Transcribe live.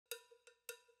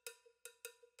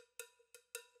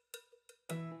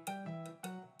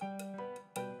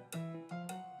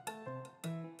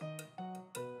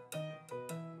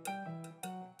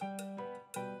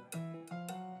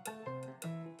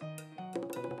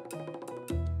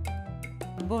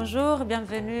Bonjour,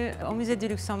 bienvenue au Musée du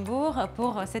Luxembourg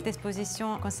pour cette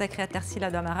exposition consacrée à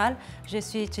Tarsila d'Amaral. Je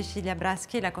suis Cecilia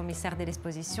Braschi, la commissaire de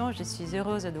l'exposition. Je suis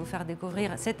heureuse de vous faire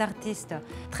découvrir cet artiste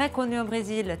très connu au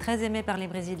Brésil, très aimé par les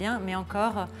Brésiliens, mais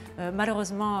encore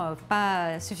malheureusement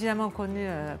pas suffisamment connu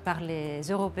par les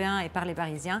Européens et par les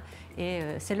Parisiens. Et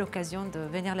c'est l'occasion de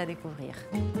venir la découvrir.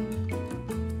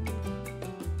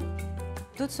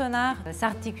 Tout son art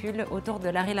s'articule autour de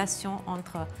la relation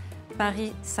entre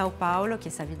Paris, São Paulo, qui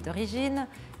est sa ville d'origine,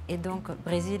 et donc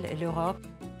Brésil et l'Europe.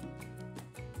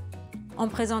 On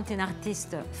présente une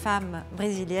artiste femme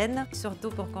brésilienne, surtout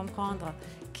pour comprendre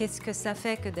qu'est-ce que ça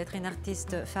fait que d'être une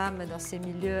artiste femme dans ces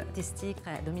milieux artistiques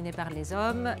dominés par les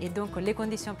hommes, et donc les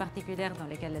conditions particulières dans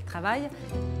lesquelles elle travaille.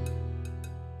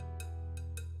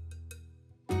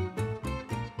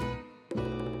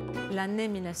 L'année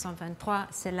 1923,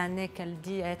 c'est l'année qu'elle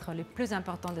dit être le plus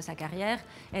important de sa carrière.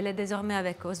 Elle est désormais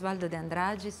avec Oswaldo de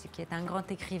Andrade, qui est un grand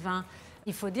écrivain.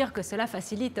 Il faut dire que cela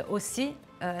facilite aussi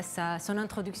son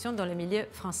introduction dans le milieu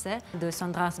français, de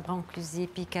Sandras, Brancusi,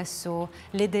 Picasso,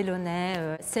 les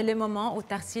Delaunay. C'est le moment où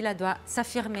Tarsila doit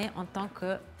s'affirmer en tant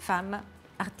que femme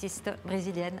artiste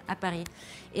brésilienne à Paris.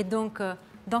 Et donc,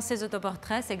 dans ses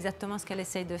autoportraits, c'est exactement ce qu'elle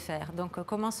essaye de faire. Donc,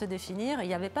 comment se définir? Il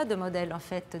n'y avait pas de modèle, en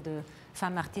fait, de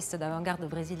femme artiste d'avant-garde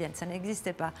brésilienne. Ça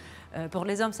n'existait pas. Pour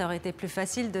les hommes, ça aurait été plus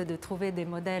facile de trouver des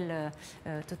modèles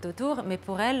tout autour, mais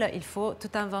pour elle, il faut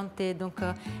tout inventer. Donc,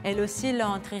 elle oscille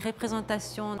entre une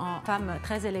représentation en femme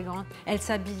très élégante. Elle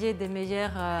s'habillait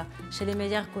chez les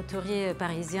meilleurs couturiers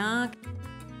parisiens.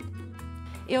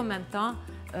 Et en même temps,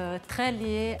 très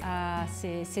liée à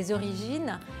ses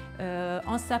origines,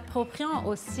 en s'appropriant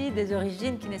aussi des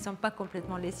origines qui ne sont pas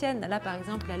complètement les siennes. Là, par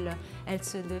exemple, elle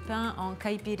se dépeint en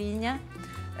caipirinha.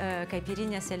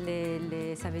 Caipirinha, ça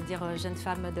veut dire jeune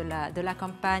femme de la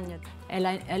campagne. Elle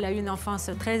a eu une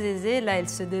enfance très aisée. Là, elle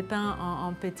se dépeint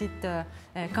en petite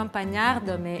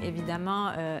campagnarde, mais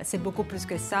évidemment, c'est beaucoup plus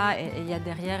que ça. Et il y a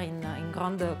derrière une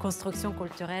grande construction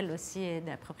culturelle aussi et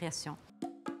d'appropriation.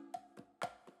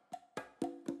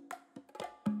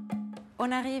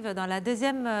 On arrive dans la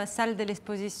deuxième salle de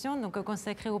l'exposition, donc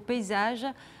consacrée au paysage,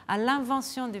 à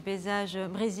l'invention du paysage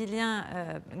brésilien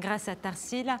grâce à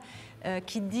Tarsila,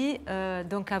 qui dit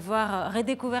donc avoir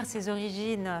redécouvert ses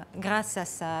origines grâce à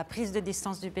sa prise de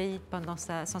distance du pays pendant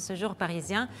son séjour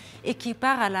parisien et qui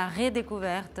part à la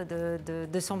redécouverte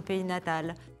de son pays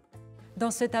natal. Dans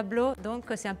ce tableau, donc,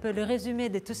 c'est un peu le résumé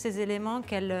de tous ces éléments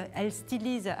qu'elle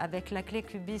stylise avec la clé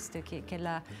cubiste qu'elle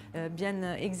a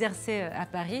bien exercée à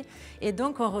Paris. Et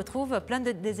donc, on retrouve plein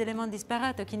des éléments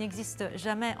disparates qui n'existent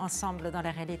jamais ensemble dans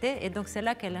la réalité. Et donc, c'est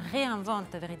là qu'elle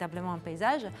réinvente véritablement un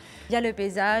paysage. Il y a le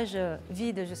paysage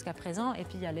vide jusqu'à présent et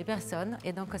puis il y a les personnes.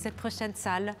 Et donc, cette prochaine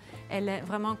salle, elle est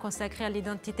vraiment consacrée à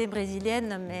l'identité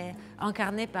brésilienne, mais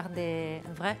incarnée par des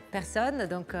vraies personnes.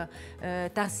 Donc,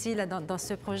 Tarsila, dans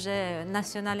ce projet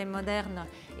national et moderne,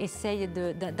 essaye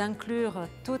d'inclure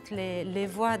toutes les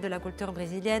voix de la culture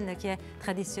brésilienne qui est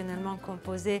traditionnellement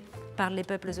composée par les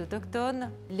peuples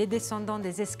autochtones, les descendants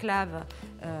des esclaves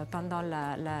pendant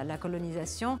la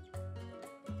colonisation.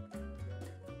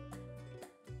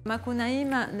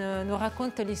 Macunaíma nous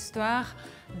raconte l'histoire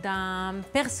d'un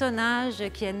personnage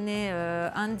qui est né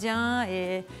indien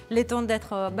et le temps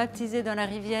d'être baptisé dans la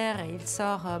rivière, il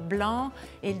sort blanc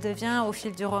et il devient au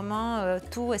fil du roman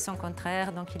tout et son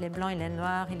contraire. Donc il est blanc, il est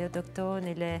noir, il est autochtone,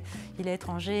 il est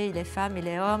étranger, il est femme, il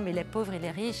est homme, il est pauvre, il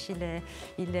est riche,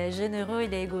 il est généreux,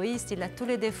 il est égoïste, il a tous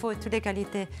les défauts et toutes les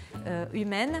qualités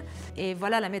humaines. Et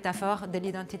voilà la métaphore de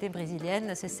l'identité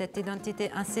brésilienne, c'est cette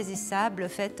identité insaisissable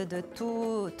faite de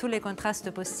tous les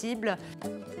contrastes possibles.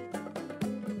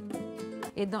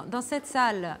 Et dans cette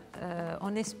salle,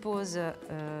 on expose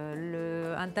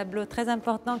un tableau très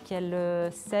important qui est le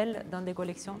sel dans des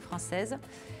collections françaises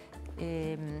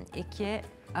et qui est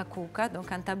à Cuca,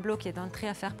 donc un tableau qui est entré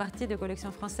à faire partie des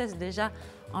collections françaises déjà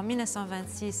en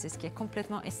 1926, ce qui est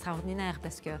complètement extraordinaire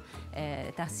parce que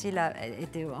Tarsila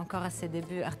était encore à ses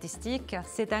débuts artistiques.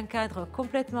 C'est un cadre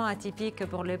complètement atypique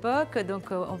pour l'époque, donc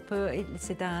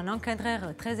c'est un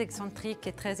encadreur très excentrique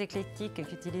et très éclectique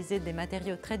qui utilisait des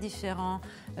matériaux très différents,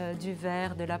 du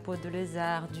verre, de la peau de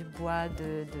lézard, du bois,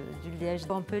 du liège.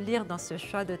 On peut lire dans ce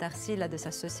choix de Tarsila de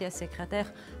s'associer à ses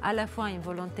cratères à la fois une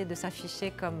volonté de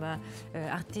s'afficher comme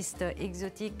artiste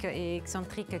exotique et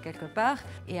excentrique quelque part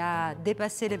et à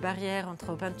dépasser les barrières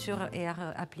entre peinture et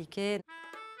art appliqué.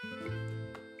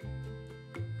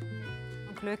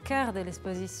 Donc le cœur de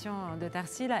l'exposition de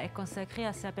Tarsila est consacré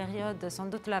à sa période sans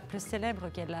doute la plus célèbre,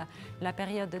 qui est la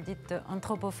période dite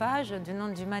anthropophage, du nom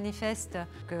du manifeste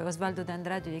que Osvaldo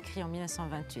d'Andrade écrit en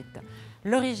 1928.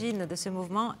 L'origine de ce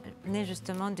mouvement naît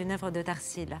justement d'une œuvre de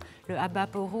Tarsila. Le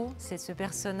Abaporu, c'est ce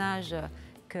personnage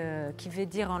qui veut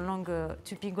dire en langue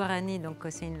tupi-guarani, donc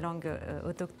c'est une langue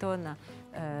autochtone,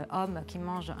 homme qui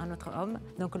mange un autre homme.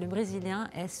 Donc le brésilien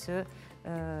est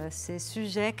ce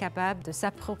sujet capable de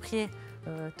s'approprier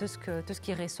tout ce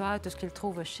qu'il reçoit, tout ce qu'il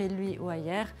trouve chez lui ou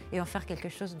ailleurs, et en faire quelque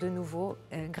chose de nouveau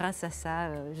grâce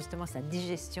à justement sa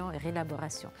digestion et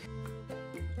réélaboration.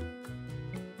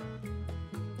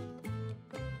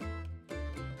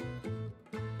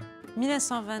 En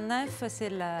 1929, c'est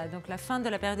la fin de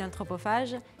la période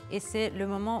anthropophage et c'est le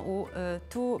moment où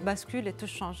tout bascule et tout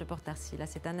change pour Tarsila.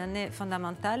 C'est une année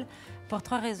fondamentale pour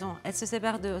 3 raisons. Elle se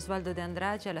sépare de Osvaldo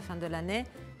d'Andrade à la fin de l'année.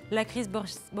 La crise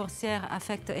boursière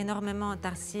affecte énormément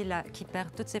Tarsila qui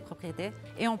perd toutes ses propriétés.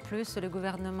 Et en plus, le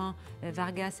gouvernement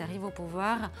Vargas arrive au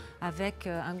pouvoir avec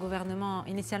un gouvernement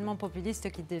initialement populiste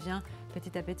qui devient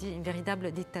petit à petit une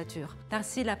véritable dictature.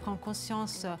 Tarsila prend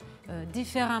conscience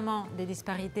différemment des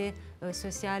disparités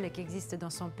sociales qui existent dans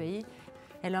son pays.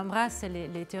 Elle embrasse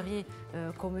les théories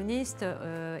communistes,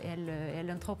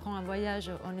 elle entreprend un voyage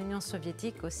en Union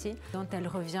soviétique aussi, dont elle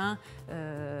revient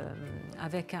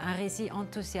avec un récit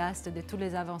enthousiaste de toutes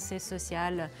les avancées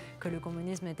sociales que le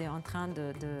communisme était en train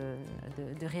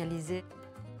de réaliser.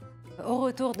 Au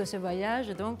retour de ce voyage,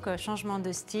 donc, changement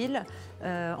de style.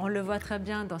 On le voit très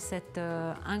bien dans cette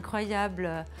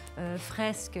incroyable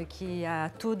fresque qui a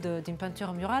tout d'une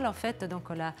peinture murale, en fait. Donc,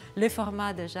 les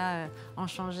formats déjà ont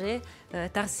changé.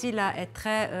 Tarsila est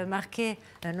très marquée,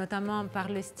 notamment par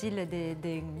le style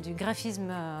du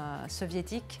graphisme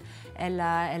soviétique. Elle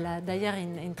a d'ailleurs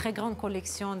une très grande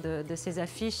collection de ces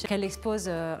affiches qu'elle expose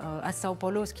à Sao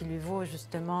Paulo, ce qui lui vaut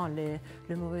justement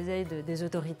le mauvais œil des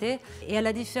autorités. Et à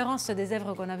la différence des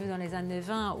œuvres qu'on a vues dans les années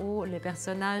 20 où les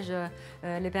personnages,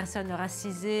 les personnes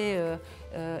racisées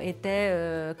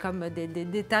étaient comme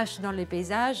des taches dans les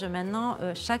paysages, maintenant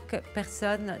chaque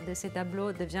personne de ces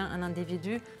tableaux devient un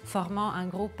individu formant un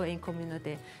groupe et une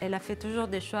communauté. Elle a fait toujours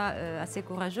des choix assez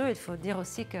courageux. Il faut dire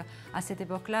aussi qu'à cette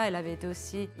époque-là, elle avait été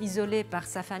aussi isolée par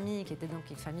sa famille, qui était donc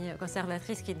une famille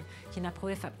conservatrice qui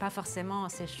n'approuvait pas forcément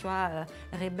ses choix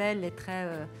rebelles et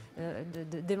très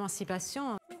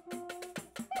d'émancipation.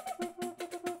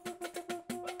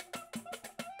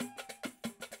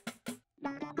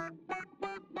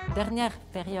 Dernière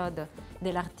période de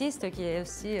l'artiste qui est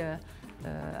aussi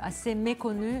assez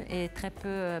méconnue et très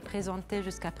peu présentée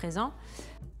jusqu'à présent.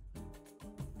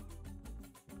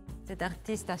 Cet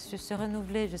artiste a su se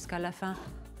renouveler jusqu'à la fin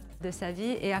de sa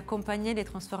vie et accompagner les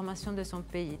transformations de son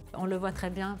pays. On le voit très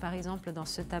bien, par exemple, dans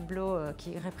ce tableau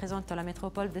qui représente la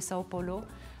métropole de Sao Paulo,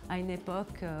 à une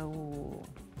époque où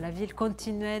la ville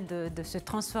continuait de se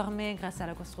transformer grâce à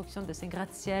la construction de ces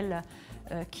gratte-ciel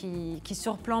qui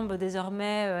surplombent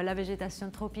désormais la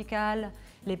végétation tropicale,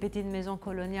 les petites maisons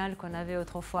coloniales qu'on avait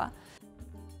autrefois.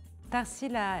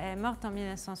 Tarsila est morte en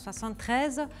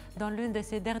 1973 dans l'une de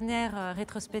ses dernières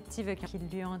rétrospectives qui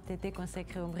lui ont été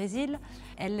consacrées au Brésil.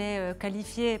 Elle est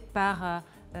qualifiée par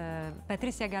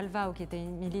Patricia Galvão, qui était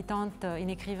une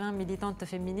écrivain militante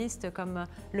féministe, comme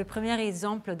le premier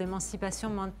exemple d'émancipation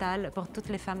mentale pour toutes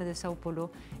les femmes de Sao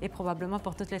Paulo et probablement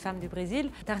pour toutes les femmes du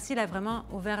Brésil. Tarsila a vraiment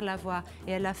ouvert la voie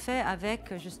et elle l'a fait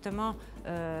avec justement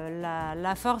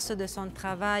la force de son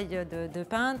travail de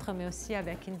peintre, mais aussi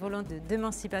avec une volonté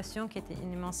d'émancipation qui était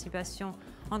une émancipation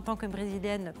en tant que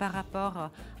brésilienne par rapport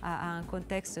à un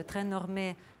contexte très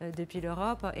normé depuis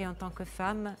l'Europe et en tant que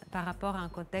femme par rapport à un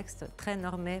contexte très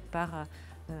normé par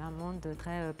un monde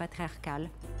très patriarcal.